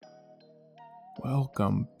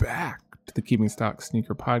Welcome back to the Keeping Stock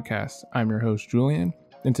Sneaker Podcast. I'm your host, Julian,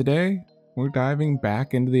 and today we're diving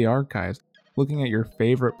back into the archives, looking at your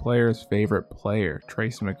favorite player's favorite player,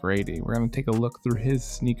 Tracy McGrady. We're going to take a look through his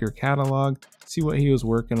sneaker catalog, see what he was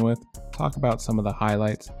working with, talk about some of the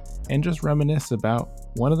highlights, and just reminisce about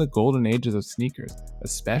one of the golden ages of sneakers,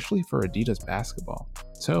 especially for Adidas basketball.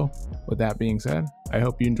 So, with that being said, I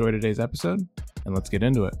hope you enjoyed today's episode, and let's get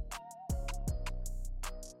into it.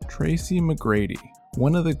 Tracy McGrady,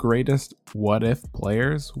 one of the greatest what-if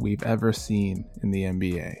players we've ever seen in the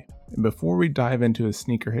NBA. And before we dive into his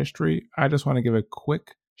sneaker history, I just want to give a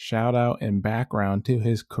quick shout out and background to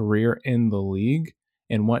his career in the league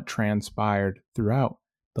and what transpired throughout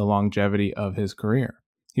the longevity of his career.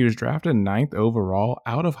 He was drafted 9th overall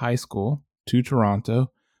out of high school to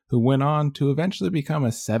Toronto, who went on to eventually become a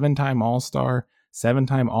 7-time All-Star,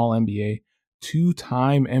 7-time All-NBA,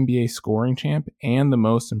 2-time NBA scoring champ, and the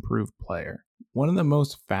most improved player. One of the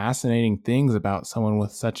most fascinating things about someone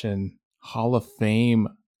with such an Hall of Fame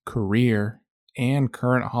career and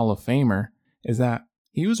current Hall of Famer is that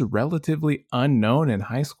he was relatively unknown in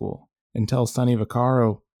high school until Sonny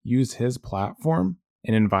Vaccaro used his platform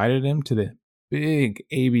and invited him to the big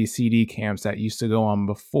ABCD camps that used to go on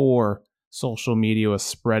before social media was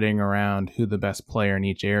spreading around who the best player in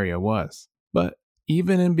each area was. But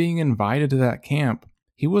even in being invited to that camp,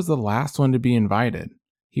 he was the last one to be invited.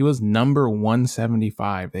 He was number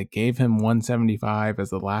 175. They gave him 175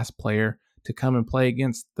 as the last player to come and play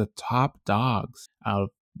against the top dogs out of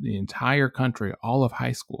the entire country, all of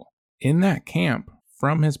high school. In that camp,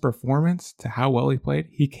 from his performance to how well he played,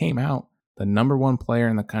 he came out the number 1 player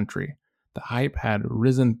in the country. The hype had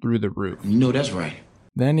risen through the roof. You know that's right.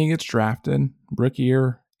 Then he gets drafted. Rookie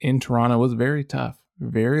year in Toronto was very tough.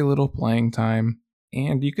 Very little playing time.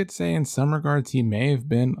 And you could say in some regards he may have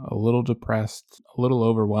been a little depressed, a little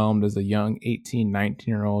overwhelmed as a young 18,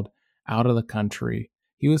 19-year-old out of the country.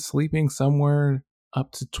 He was sleeping somewhere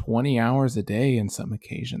up to 20 hours a day in some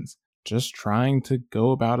occasions, just trying to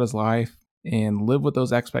go about his life and live with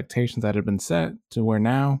those expectations that had been set to where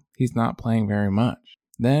now he's not playing very much.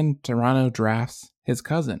 Then Toronto drafts his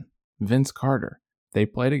cousin, Vince Carter. They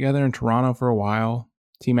play together in Toronto for a while.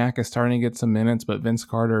 T-Mac is starting to get some minutes, but Vince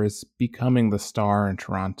Carter is becoming the star in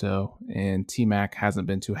Toronto, and T-Mac hasn't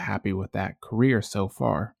been too happy with that career so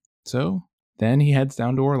far. So then he heads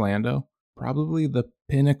down to Orlando, probably the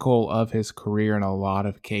pinnacle of his career in a lot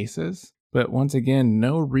of cases. But once again,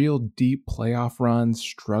 no real deep playoff runs,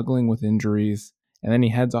 struggling with injuries. And then he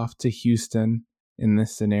heads off to Houston in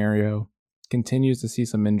this scenario, continues to see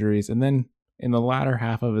some injuries, and then in the latter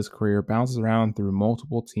half of his career, bounces around through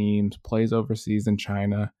multiple teams, plays overseas in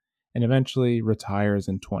China, and eventually retires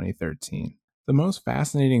in 2013. The most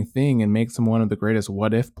fascinating thing and makes him one of the greatest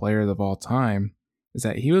what-if players of all time is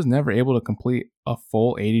that he was never able to complete a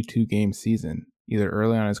full 82-game season. Either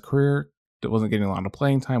early on in his career, wasn't getting a lot of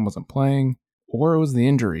playing time, wasn't playing, or it was the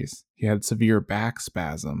injuries. He had severe back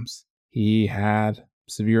spasms. He had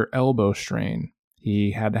severe elbow strain.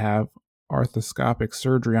 He had to have arthroscopic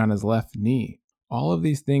surgery on his left knee. All of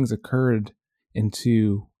these things occurred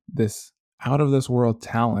into this out of this world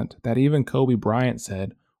talent that even Kobe Bryant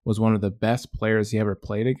said was one of the best players he ever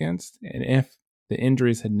played against, and if the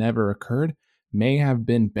injuries had never occurred, may have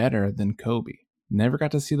been better than Kobe. Never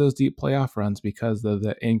got to see those deep playoff runs because of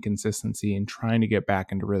the inconsistency in trying to get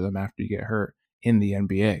back into rhythm after you get hurt in the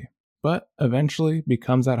NBA. But eventually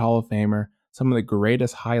becomes that Hall of Famer. Some of the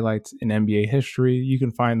greatest highlights in NBA history. You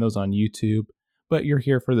can find those on YouTube, but you're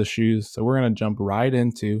here for the shoes, so we're going to jump right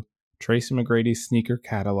into Tracy McGrady's sneaker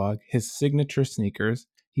catalog, his signature sneakers.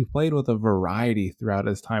 He played with a variety throughout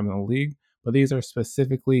his time in the league, but these are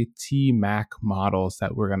specifically T-Mac models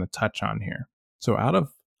that we're going to touch on here. So out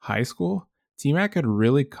of high school, T-Mac had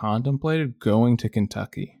really contemplated going to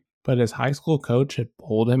Kentucky, but his high school coach had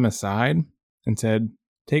pulled him aside and said,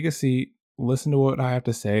 "Take a seat. Listen to what I have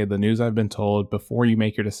to say, the news I've been told, before you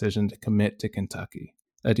make your decision to commit to Kentucky."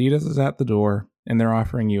 Adidas is at the door, and they're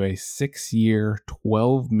offering you a 6-year,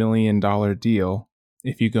 $12 million deal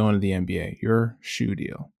if you go into the NBA, your shoe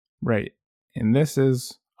deal. Right. And this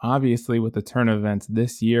is obviously with the turn of events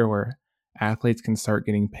this year where athletes can start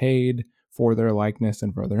getting paid for their likeness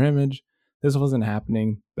and for their image. This wasn't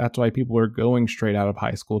happening. That's why people were going straight out of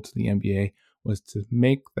high school to the NBA, was to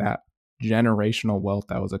make that generational wealth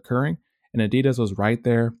that was occurring. And Adidas was right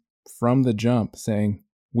there from the jump saying,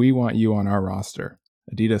 "We want you on our roster."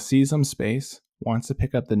 Adidas sees some space, wants to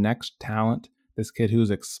pick up the next talent, this kid who's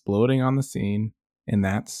exploding on the scene, and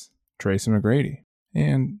that's Tracy McGrady.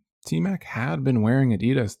 And T-Mac had been wearing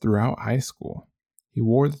Adidas throughout high school. He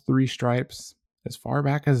wore the 3 stripes as far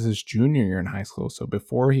back as his junior year in high school, so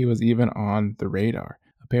before he was even on the radar.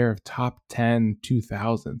 A pair of top 10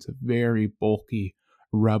 2000s, a very bulky,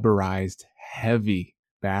 rubberized, heavy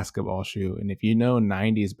basketball shoe. And if you know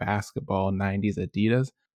 90s basketball, 90s Adidas,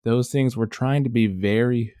 those things were trying to be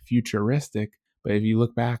very futuristic. But if you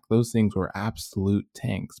look back, those things were absolute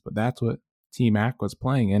tanks. But that's what T-Mac was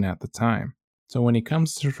playing in at the time. So when he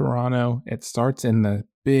comes to Toronto, it starts in the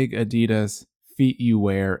big Adidas feet you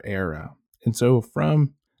wear era. And so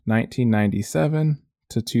from 1997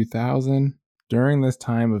 to 2000, during this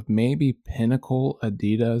time of maybe pinnacle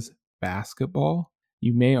Adidas basketball,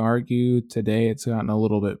 you may argue today it's gotten a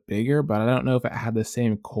little bit bigger, but I don't know if it had the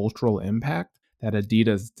same cultural impact that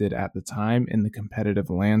Adidas did at the time in the competitive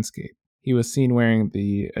landscape. He was seen wearing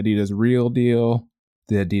the Adidas Real Deal,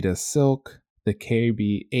 the Adidas Silk, the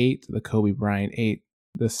KB8, the Kobe Bryant 8,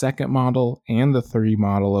 the second model, and the 3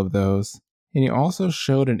 model of those. And he also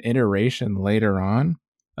showed an iteration later on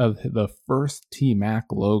of the first T-Mac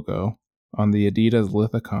logo on the Adidas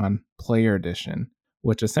Lithicon Player Edition,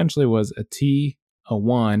 which essentially was a T, a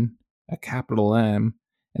 1, a capital M,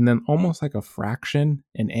 and then almost like a fraction,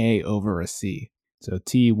 an A over a C. So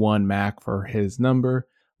T1 Mac for his number.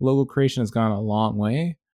 Logo creation has gone a long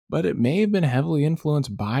way, but it may have been heavily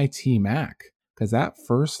influenced by T-Mac, because that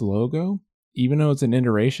first logo, even though it's an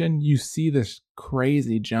iteration, you see this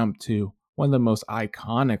crazy jump to one of the most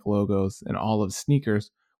iconic logos in all of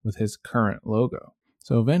sneakers with his current logo.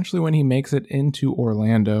 So eventually when he makes it into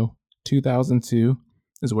Orlando, 2002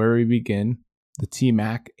 is where we begin the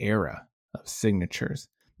T-Mac era of signatures.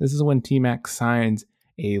 This is when T-Mac signs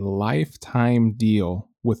a lifetime deal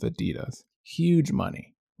with Adidas. Huge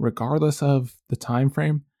money. Regardless of the time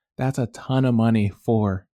frame, that's a ton of money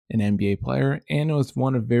for an NBA player, and it was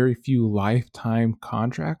one of very few lifetime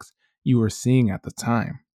contracts you were seeing at the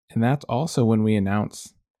time. And that's also when we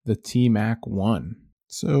announced the T-Mac 1.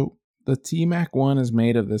 So the T-Mac 1 is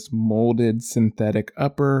made of this molded synthetic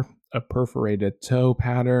upper, a perforated toe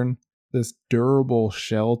pattern, this durable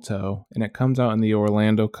shell toe, and it comes out in the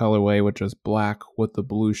Orlando colorway, which is black with the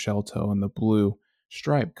blue shell toe and the blue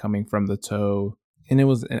stripe coming from the toe. And it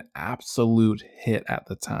was an absolute hit at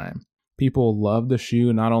the time. People loved the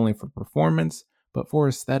shoe not only for performance, but for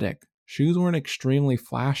aesthetic. Shoes weren't extremely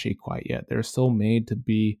flashy quite yet. They're still made to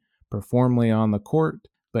be performly on the court,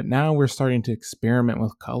 but now we're starting to experiment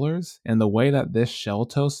with colors. And the way that this shell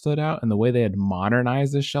toe stood out and the way they had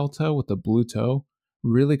modernized this shell toe with the blue toe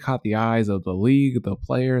really caught the eyes of the league, the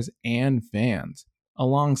players, and fans,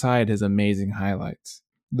 alongside his amazing highlights.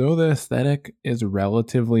 Though the aesthetic is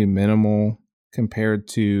relatively minimal compared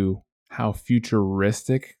to how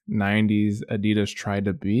futuristic 90s Adidas tried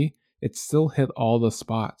to be, it still hit all the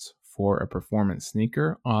spots for a performance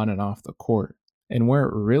sneaker on and off the court. And where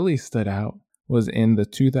it really stood out was in the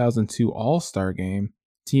 2002 All-Star game.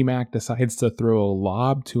 T-Mac decides to throw a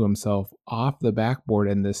lob to himself off the backboard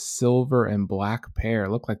in this silver and black pair,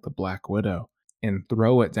 looked like the Black Widow, and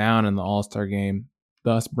throw it down in the All-Star game,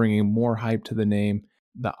 thus bringing more hype to the name.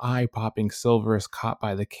 The eye-popping silver is caught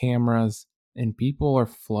by the cameras, and people are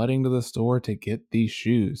flooding to the store to get these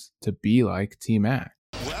shoes to be like T-Mac.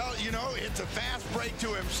 Well, it's a fast break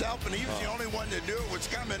to himself, and he was the only one to do it. What's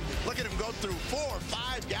coming? Look at him go through 4 or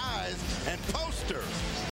 5 guys and posters.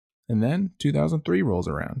 And then 2003 rolls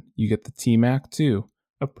around. You get the T-Mac 2,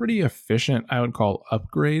 a pretty efficient, I would call,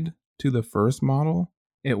 upgrade to the first model.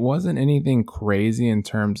 It wasn't anything crazy in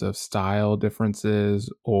terms of style differences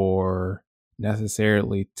or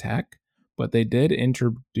necessarily tech, but they did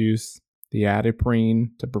introduce the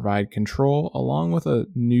Adiprene to provide control, along with a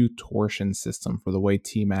new torsion system for the way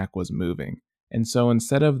T-Mac was moving. And so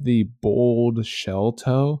instead of the bold shell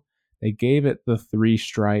toe, they gave it the 3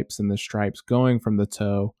 stripes and the stripes going from the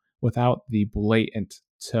toe without the blatant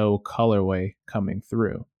toe colorway coming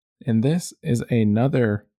through. And this is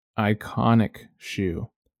another iconic shoe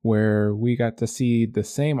where we got to see the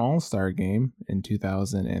same All-Star game in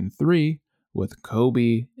 2003 with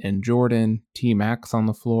Kobe and Jordan, T-Mac's on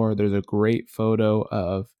the floor. There's a great photo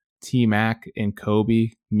of T-Mac and Kobe,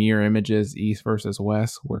 mirror images, East versus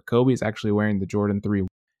West, where Kobe's actually wearing the Jordan 3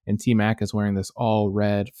 and T-Mac is wearing this all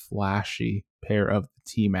red, flashy pair of the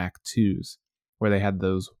T-Mac 2s, where they had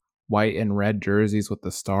those white and red jerseys with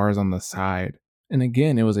the stars on the side. And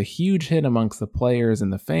again, it was a huge hit amongst the players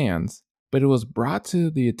and the fans, but it was brought to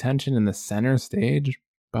the attention in the center stage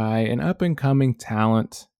by an up-and-coming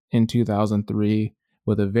talent in 2003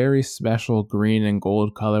 with a very special green and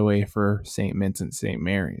gold colorway for St. Vincent St.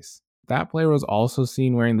 Mary's. That player was also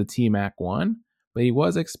seen wearing the T-Mac 1, but he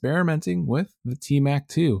was experimenting with the T-Mac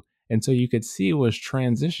 2, and so you could see it was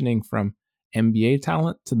transitioning from NBA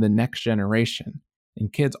talent to the next generation.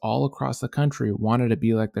 and kids all across the country wanted to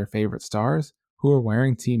be like their favorite stars who are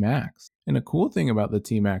wearing T-Macs. And a cool thing about the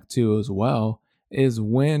T-Mac too as well is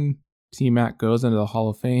when T-Mac goes into the Hall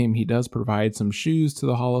of Fame, he does provide some shoes to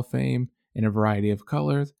the Hall of Fame in a variety of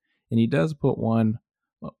colors, and he does put one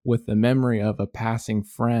with the memory of a passing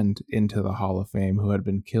friend into the Hall of Fame who had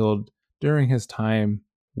been killed during his time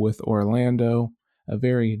with Orlando. A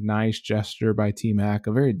very nice gesture by T-Mac,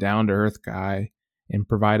 a very down-to-earth guy, and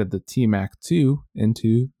provided the T-Mac 2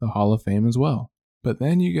 into the Hall of Fame as well. But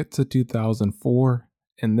then you get to 2004,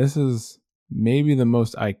 and this is maybe the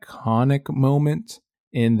most iconic moment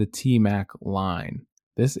in the T-Mac line.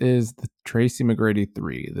 This is the Tracy McGrady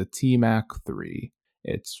 3, the T-Mac 3.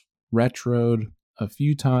 It's retroed a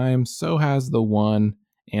few times, so has the 1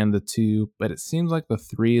 and the 2, but it seems like the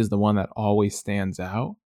 3 is the one that always stands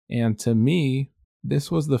out. And to me,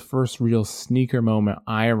 this was the first real sneaker moment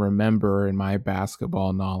I remember in my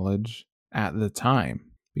basketball knowledge at the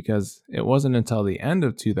time, because it wasn't until the end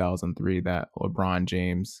of 2003 that LeBron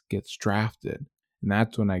James gets drafted. And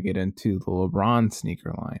that's when I get into the LeBron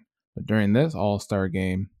sneaker line. But during this All-Star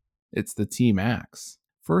game, it's the T-Macs.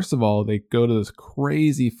 First of all, they go to this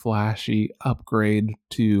crazy flashy upgrade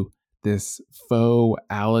to this faux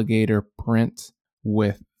alligator print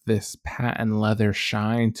with this patent leather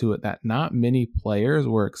shine to it that not many players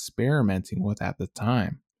were experimenting with at the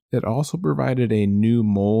time. It also provided a new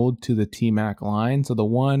mold to the T-Mac line. So the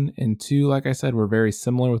 1 and 2, like I said, were very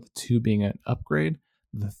similar, with the 2 being an upgrade.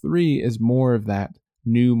 The 3 is more of that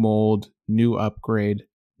new mold, new upgrade,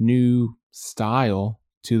 new style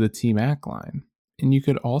to the T-Mac line. And you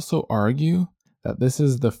could also argue that this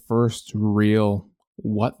is the first real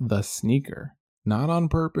what the sneaker. Not on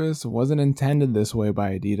purpose, wasn't intended this way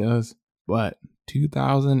by Adidas, but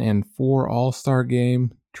 2004 All-Star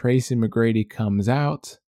Game, Tracy McGrady comes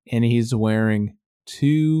out and he's wearing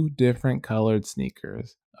 2 different colored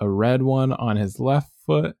sneakers, a red one on his left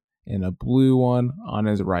foot and a blue one on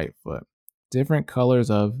his right foot. Different colors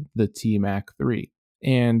of the T-Mac 3.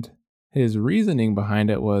 And his reasoning behind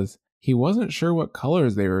it was he wasn't sure what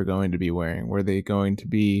colors they were going to be wearing. Were they going to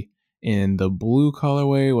be in the blue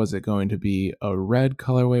colorway? Was it going to be a red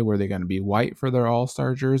colorway? Were they going to be white for their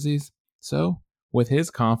All-Star jerseys? So, with his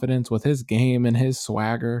confidence, with his game and his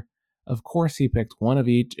swagger, of course he picked one of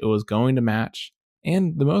each. It was going to match.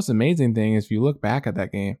 And the most amazing thing is, if you look back at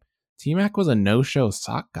that game, T-Mac was a no-show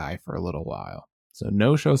sock guy for a little while. So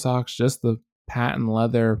no-show socks, just the patent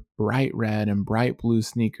leather, bright red and bright blue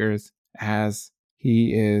sneakers, as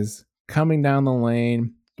he is coming down the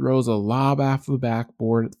lane, throws a lob off the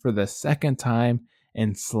backboard for the second time,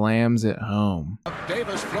 and slams it home.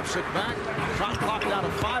 Davis flips it back. Shot clock down to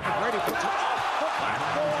 5. McGrady puts it off the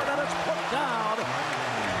backboard, and it's put down.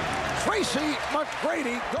 Tracy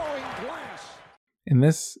McGrady going glass. And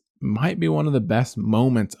this might be one of the best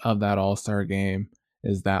moments of that All-Star game,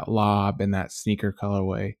 is that lob and that sneaker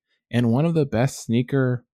colorway. And one of the best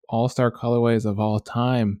sneaker All-Star colorways of all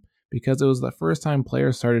time, because it was the first time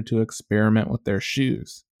players started to experiment with their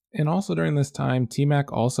shoes. And also during this time,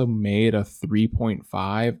 T-Mac also made a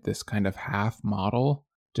 3.5, this kind of half model,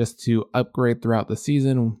 just to upgrade throughout the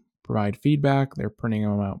season, provide feedback. They're printing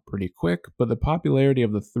them out pretty quick, but the popularity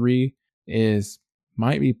of the 3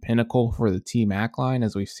 might be pinnacle for the T-Mac line,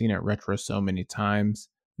 as we've seen it retro so many times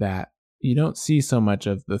that you don't see so much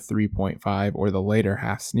of the 3.5 or the later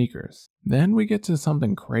half sneakers. Then we get to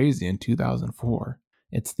something crazy in 2004.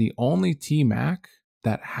 It's the only T-Mac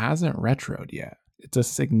that hasn't retroed yet. It's a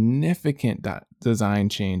significant design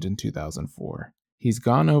change in 2004. He's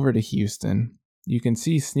gone over to Houston. You can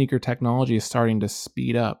see sneaker technology is starting to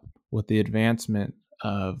speed up with the advancement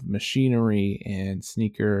of machinery and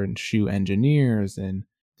sneaker and shoe engineers and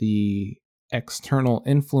the external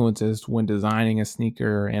influences when designing a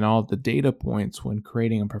sneaker and all of the data points when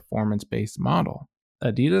creating a performance-based model.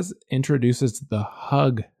 Adidas introduces the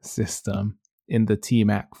HUG system in the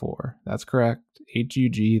T-Mac 4. That's correct,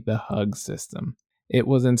 HUG, the HUG system. It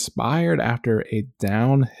was inspired after a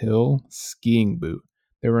downhill skiing boot.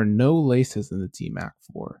 There were no laces in the T-Mac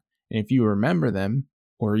 4. And if you remember them,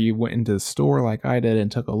 or you went into the store like I did and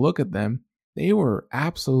took a look at them, they were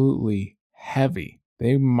absolutely heavy.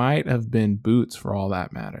 They might have been boots for all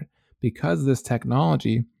that mattered. Because of this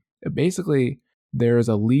technology, basically there's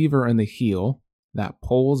a lever in the heel that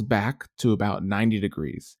pulls back to about 90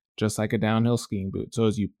 degrees, just like a downhill skiing boot. So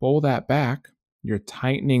as you pull that back, you're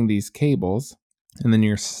tightening these cables, and then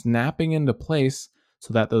you're snapping into place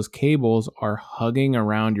so that those cables are hugging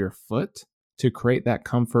around your foot to create that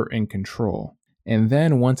comfort and control. And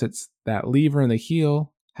then once it's that lever in the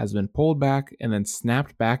heel has been pulled back and then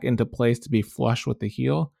snapped back into place to be flush with the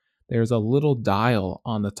heel, there's a little dial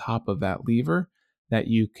on the top of that lever that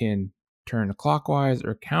you can turn clockwise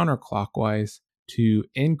or counterclockwise to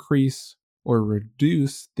increase or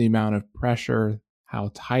reduce the amount of pressure, how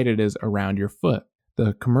tight it is around your foot.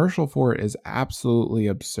 The commercial for it is absolutely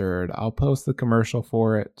absurd. I'll post the commercial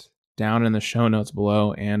for it down in the show notes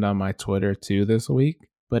below and on my Twitter too this week.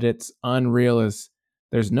 But it's unreal as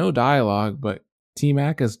there's no dialogue, but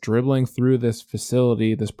T-Mac is dribbling through this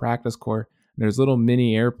facility, this practice court. There's little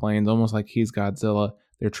mini airplanes, almost like he's Godzilla.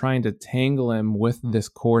 They're trying to tangle him with this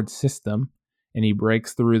cord system, and he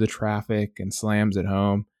breaks through the traffic and slams it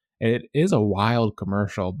home. It is a wild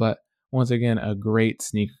commercial, but once again, a great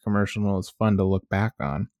sneaker commercial, and it was fun to look back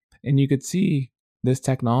on. And you could see this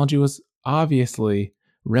technology was obviously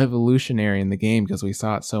revolutionary in the game because we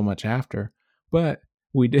saw it so much after. But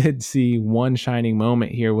we did see one shining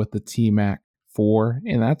moment here with the T-Mac 4,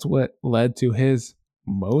 and that's what led to his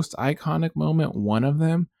most iconic moment, one of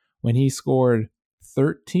them, when he scored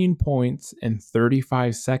 13 points in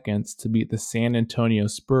 35 seconds to beat the San Antonio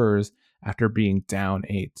Spurs after being down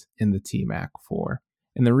 8 in the T-Mac 4.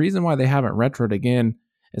 And the reason why they haven't retroed again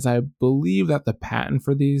is I believe that the patent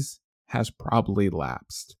for these has probably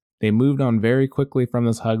lapsed. They moved on very quickly from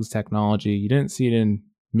this Hugs technology. You didn't see it in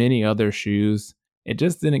many other shoes. It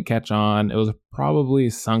just didn't catch on. It was probably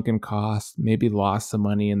sunken cost, maybe lost some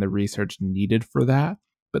money in the research needed for that,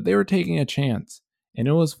 but they were taking a chance, and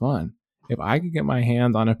it was fun. If I could get my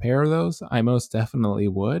hands on a pair of those, I most definitely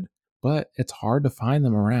would, but it's hard to find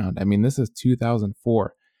them around. I mean, this is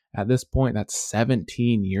 2004. At this point, that's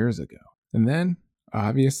 17 years ago. And then,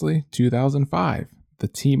 obviously, 2005, the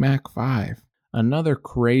T-Mac 5. Another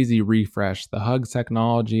crazy refresh. The Hugs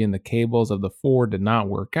technology and the cables of the 4 did not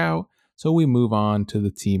work out, so we move on to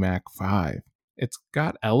the T-Mac 5. It's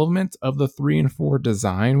got elements of the 3 and 4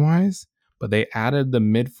 design-wise, but they added the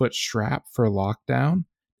midfoot strap for lockdown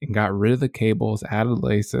and got rid of the cables, added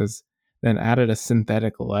laces, then added a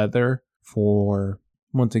synthetic leather for,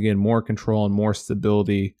 once again, more control and more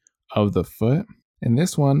stability of the foot. And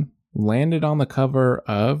this one landed on the cover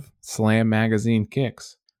of Slam Magazine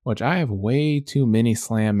Kicks, which I have way too many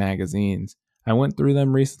Slam magazines. I went through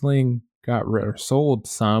them recently and sold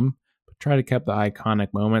some, but try to keep the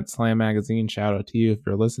iconic moments. Slam Magazine, shout out to you if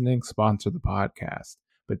you're listening, sponsor the podcast.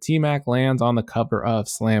 But T-Mac lands on the cover of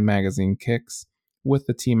Slam Magazine Kicks with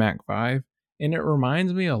the T-Mac 5, and it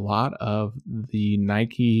reminds me a lot of the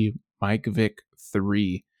Nike Mike Vick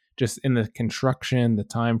 3. Just in the construction, the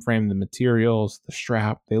time frame, the materials, the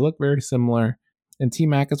strap, they look very similar. And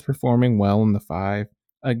T-Mac is performing well in the 5.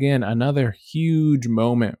 Again, another huge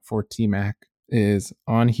moment for T-Mac is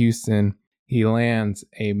on Houston. He lands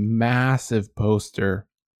a massive poster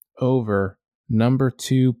over number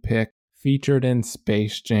 2 pick featured in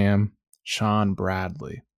Space Jam, Shawn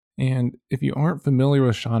Bradley. And if you aren't familiar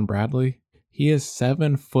with Shawn Bradley, he is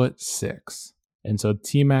 7'6". And so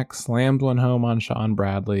T-Mac slammed one home on Shawn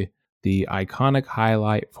Bradley, the iconic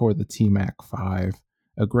highlight for the T-Mac 5.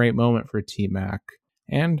 A great moment for T-Mac.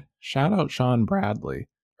 And shout out Shawn Bradley.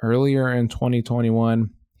 Earlier in 2021,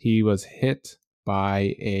 he was hit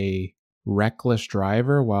by a reckless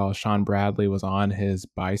driver while Shawn Bradley was on his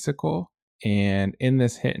bicycle. And in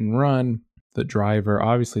this hit and run, the driver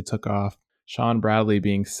obviously took off. Shawn Bradley,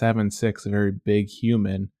 being 7'6", a very big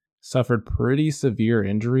human, suffered pretty severe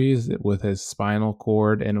injuries with his spinal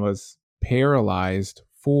cord and was paralyzed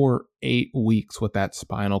for 8 weeks with that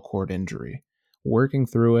spinal cord injury. Working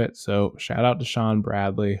through it, so shout out to Shawn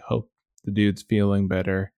Bradley. Hope the dude's feeling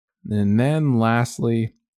better. And then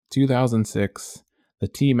lastly, 2006, the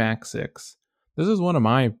T-Mac 6. This is one of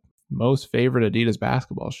my most favorite Adidas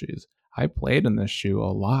basketball shoes. I played in this shoe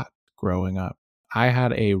a lot growing up. I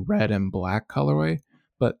had a red and black colorway,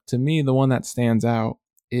 but to me, the one that stands out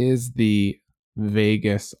is the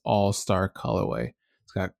Vegas All-Star colorway.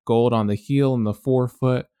 It's got gold on the heel and the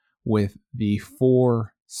forefoot with the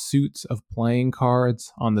 4 suits of playing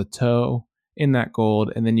cards on the toe in that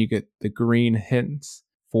gold, and then you get the green hints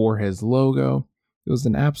for his logo. It was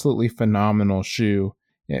an absolutely phenomenal shoe.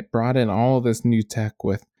 It brought in all of this new tech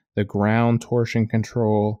with the ground torsion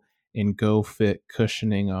control and Go Fit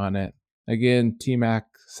cushioning on it. Again, T-Mac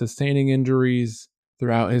sustaining injuries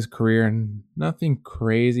throughout his career, and nothing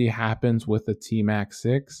crazy happens with the T-Mac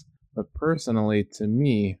 6. But personally, to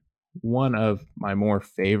me, one of my more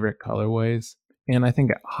favorite colorways, and I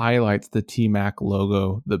think it highlights the T-Mac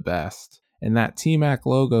logo the best. And that T-Mac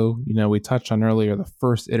logo, we touched on earlier the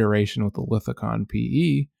first iteration with the Lithicon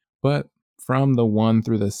PE, but from the 1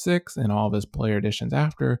 through the 6 and all of his player editions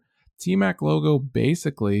after, T-Mac logo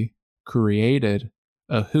basically created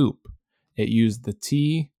a hoop. It used the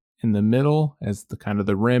T in the middle as the kind of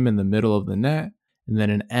the rim in the middle of the net, and then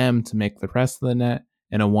an M to make the rest of the net,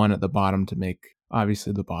 and a 1 at the bottom to make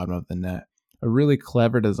obviously the bottom of the net. A really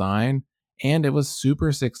clever design, and it was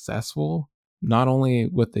super successful, not only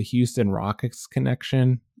with the Houston Rockets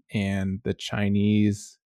connection and the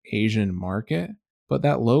Chinese Asian market, but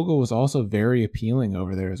that logo was also very appealing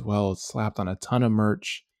over there as well. It slapped on a ton of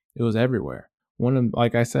merch. It was everywhere.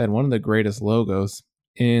 Like I said, one of the greatest logos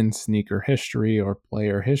in sneaker history or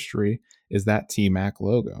player history is that T-Mac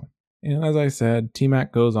logo. And as I said,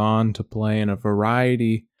 T-Mac goes on to play in a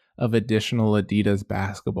variety of additional Adidas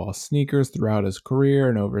basketball sneakers throughout his career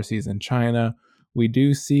and overseas in China. We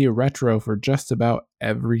do see a retro for just about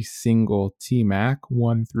every single T-Mac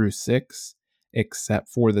 1 through 6, except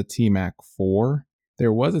for the T-Mac 4.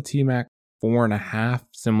 There was a T-Mac 4.5,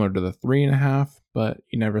 similar to the 3.5, but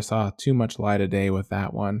you never saw too much light of day with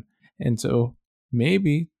that one. And so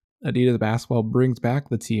maybe Adidas basketball brings back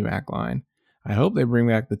the T-Mac line. I hope they bring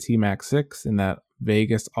back the T-Mac 6 in that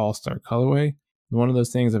Vegas All-Star colorway. One of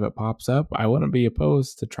those things, if it pops up, I wouldn't be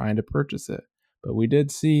opposed to trying to purchase it. But we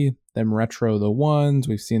did see them retro the 1s.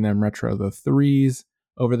 We've seen them retro the 3s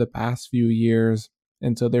over the past few years.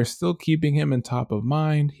 And so they're still keeping him in top of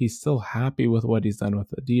mind. He's still happy with what he's done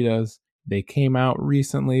with Adidas. They came out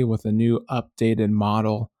recently with a new updated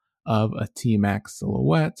model of a T-Mac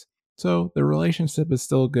silhouette. So the relationship is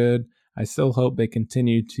still good. I still hope they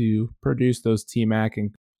continue to produce those T-Mac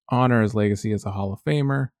and honor his legacy as a Hall of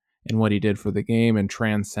Famer and what he did for the game and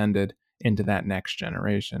transcended into that next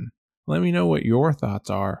generation. Let me know what your thoughts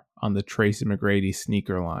are on the Tracy McGrady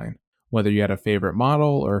sneaker line. Whether you had a favorite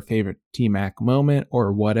model or a favorite T-Mac moment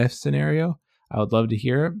or what if scenario, I would love to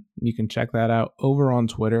hear it. You can check that out over on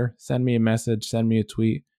Twitter. Send me a message, send me a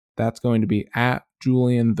tweet. That's going to be at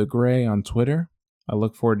Julian the Gray on Twitter. I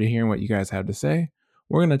look forward to hearing what you guys have to say.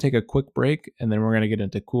 We're going to take a quick break, and then we're going to get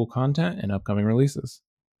into cool content and upcoming releases.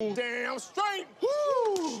 Damn straight!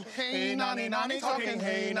 Woo! Hey, nani, nani, talking,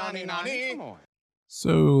 hey, nani, nani. Come on.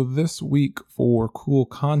 So this week for cool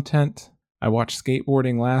content, I watched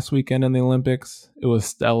skateboarding last weekend in the Olympics. It was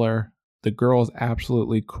stellar. The girls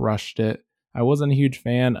absolutely crushed it. I wasn't a huge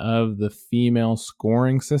fan of the female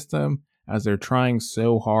scoring system as they're trying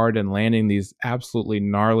so hard and landing these absolutely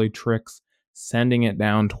gnarly tricks, sending it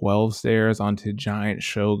down 12 stairs onto giant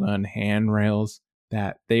Shogun handrails,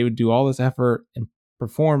 that they would do all this effort and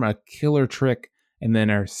perform a killer trick and then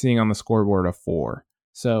are seeing on the scoreboard a 4.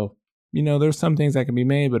 So, there's some things that can be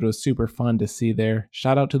made, but it was super fun to see there.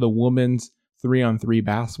 Shout out to the women's 3-on-3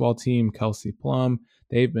 basketball team, Kelsey Plum.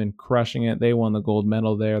 They've been crushing it. They won the gold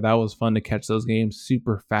medal there. That was fun to catch those games,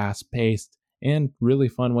 super fast-paced, and really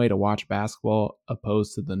fun way to watch basketball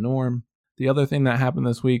opposed to the norm. The other thing that happened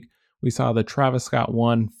this week, we saw the Travis Scott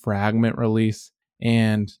 1 Fragment release,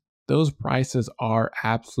 and those prices are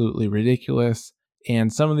absolutely ridiculous.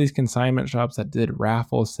 And some of these consignment shops that did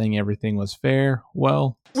raffles saying everything was fair,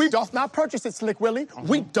 well, we doth not purchase it, Slick Willie.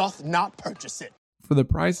 We doth not purchase it. For the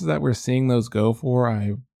prices that we're seeing those go for,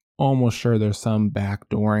 I'm almost sure there's some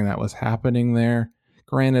backdooring that was happening there.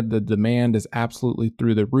 Granted, the demand is absolutely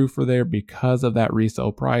through the roof for there because of that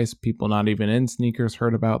resale price. People not even in sneakers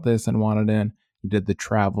heard about this and wanted in. You did the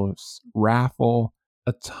Travis raffle.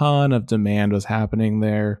 A ton of demand was happening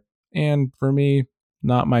there. And for me,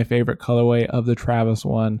 not my favorite colorway of the Travis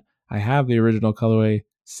one. I have the original colorway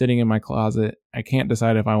sitting in my closet. I can't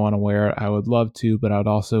decide if I want to wear it. I would love to, but I would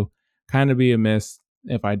also kind of be amiss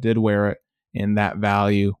if I did wear it and that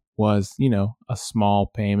value was, a small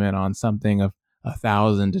payment on something of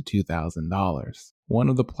 $1,000 to $2,000. One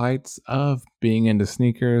of the plights of being into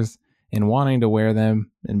sneakers and wanting to wear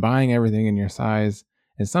them and buying everything in your size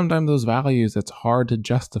is sometimes those values, it's hard to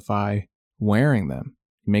justify wearing them.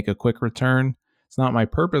 You make a quick return. It's not my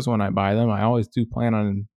purpose when I buy them. I always do plan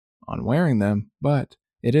on wearing them, but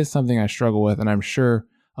it is something I struggle with, and I'm sure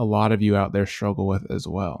a lot of you out there struggle with as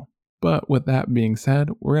well. But with that being said,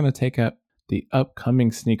 we're going to take up the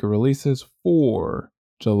upcoming sneaker releases for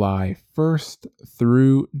July 1st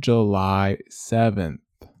through July 7th.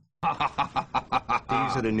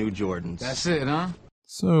 These are the new Jordans. That's it, huh?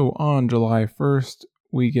 So on July 1st,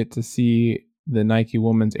 we get to see the Nike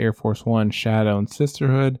Women's Air Force One Shadow and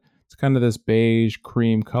Sisterhood. It's kind of this beige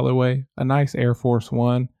cream colorway, a nice Air Force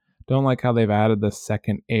One. Don't like how they've added the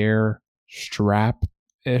second air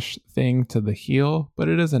strap-ish thing to the heel, but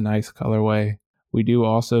it is a nice colorway. We do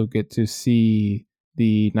also get to see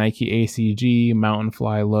the Nike ACG Mountain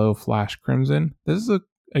Fly Low Flash Crimson. This is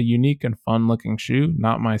a unique and fun looking shoe,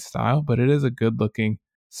 not my style, but it is a good looking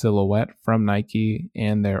silhouette from Nike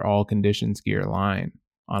and their All Conditions gear line.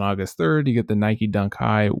 On August 3rd, you get the Nike Dunk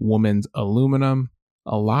High Women's Aluminum.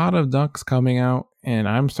 A lot of dunks coming out, and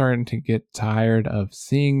I'm starting to get tired of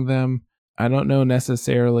seeing them. I don't know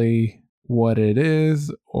necessarily what it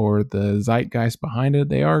is or the zeitgeist behind it.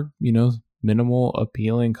 They are, minimal,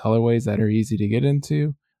 appealing colorways that are easy to get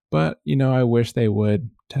into. But, I wish they would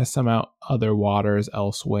test some out other waters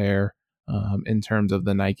elsewhere in terms of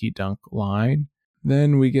the Nike Dunk line.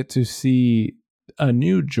 Then we get to see a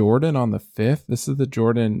new Jordan on the 5th. This is the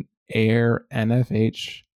Jordan Air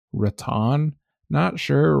NFH Raton. Not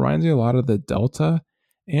sure. Reminds me a lot of the Delta.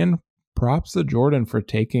 And props to Jordan for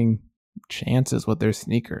taking chances with their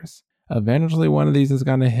sneakers. Eventually, one of these is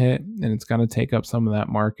going to hit, and it's going to take up some of that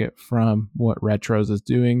market from what Retros is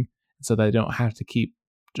doing, so they don't have to keep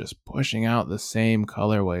just pushing out the same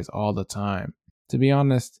colorways all the time. To be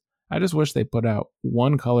honest, I just wish they put out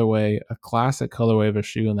one colorway, a classic colorway of a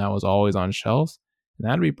shoe, and that was always on shelves, and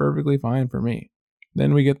that'd be perfectly fine for me.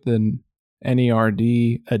 Then we get the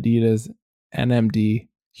NERD Adidas NMD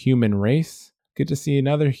Human Race. Good to see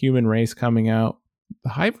another Human Race coming out.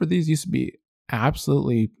 The hype for these used to be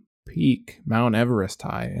absolutely peak Mount Everest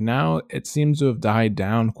high, and now it seems to have died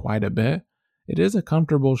down quite a bit. It is a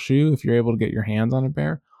comfortable shoe if you're able to get your hands on a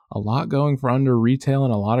pair. A lot going for under retail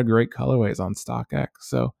and a lot of great colorways on StockX.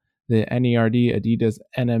 So the NERD Adidas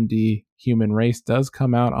NMD Human Race does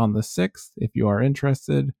come out on the 6th if you are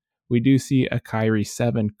interested. We do see a Kyrie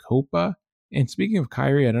 7 Copa. And speaking of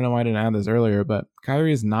Kyrie, I don't know why I didn't add this earlier, but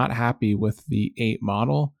Kyrie is not happy with the 8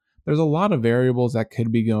 model. There's a lot of variables that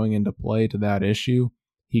could be going into play to that issue.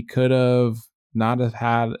 He could have not have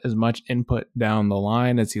had as much input down the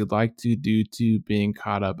line as he'd like to due to being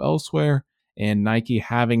caught up elsewhere, and Nike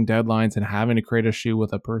having deadlines and having to create a shoe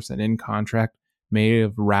with a person in contract may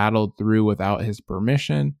have rattled through without his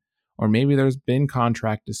permission, or maybe there's been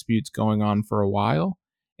contract disputes going on for a while,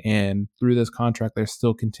 and through this contract they're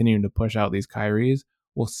still continuing to push out these Kyries.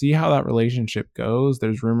 We'll see how that relationship goes.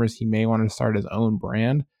 There's rumors he may want to start his own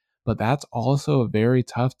brand, but that's also a very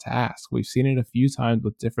tough task. We've seen it a few times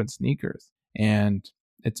with different sneakers, and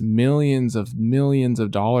it's millions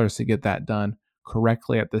of dollars to get that done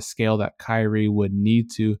correctly at the scale that Kyrie would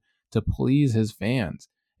need to please his fans.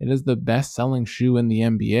 It is the best-selling shoe in the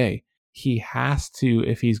NBA. He has to,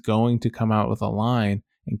 if he's going to come out with a line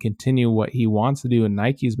and continue what he wants to do, and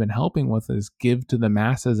Nike's been helping with, is give to the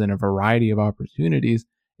masses in a variety of opportunities,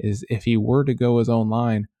 is if he were to go his own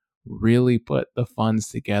line, really put the funds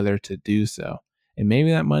together to do so. And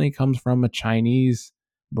maybe that money comes from a Chinese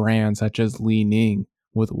brand such as Li Ning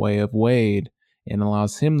with Way of Wade, and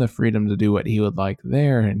allows him the freedom to do what he would like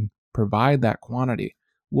there and provide that quantity.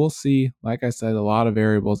 We'll see. Like I said, a lot of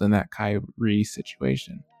variables in that Kyrie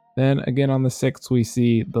situation. Then again on the 6th, we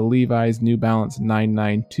see the Levi's New Balance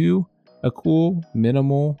 992, a cool,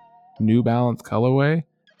 minimal New Balance colorway.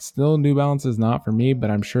 Still, New Balance is not for me, but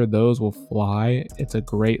I'm sure those will fly. It's a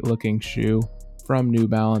great looking shoe from New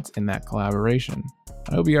Balance in that collaboration.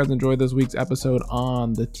 I hope you guys enjoyed this week's episode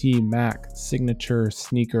on the T-Mac signature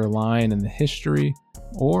sneaker line and the history,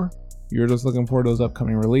 or you're just looking forward to those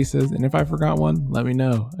upcoming releases. And if I forgot one, let me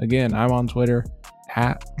know. Again, I'm on Twitter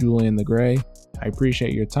at Julian the Gray. I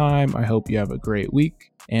appreciate your time. I hope you have a great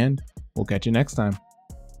week, and we'll catch you next time.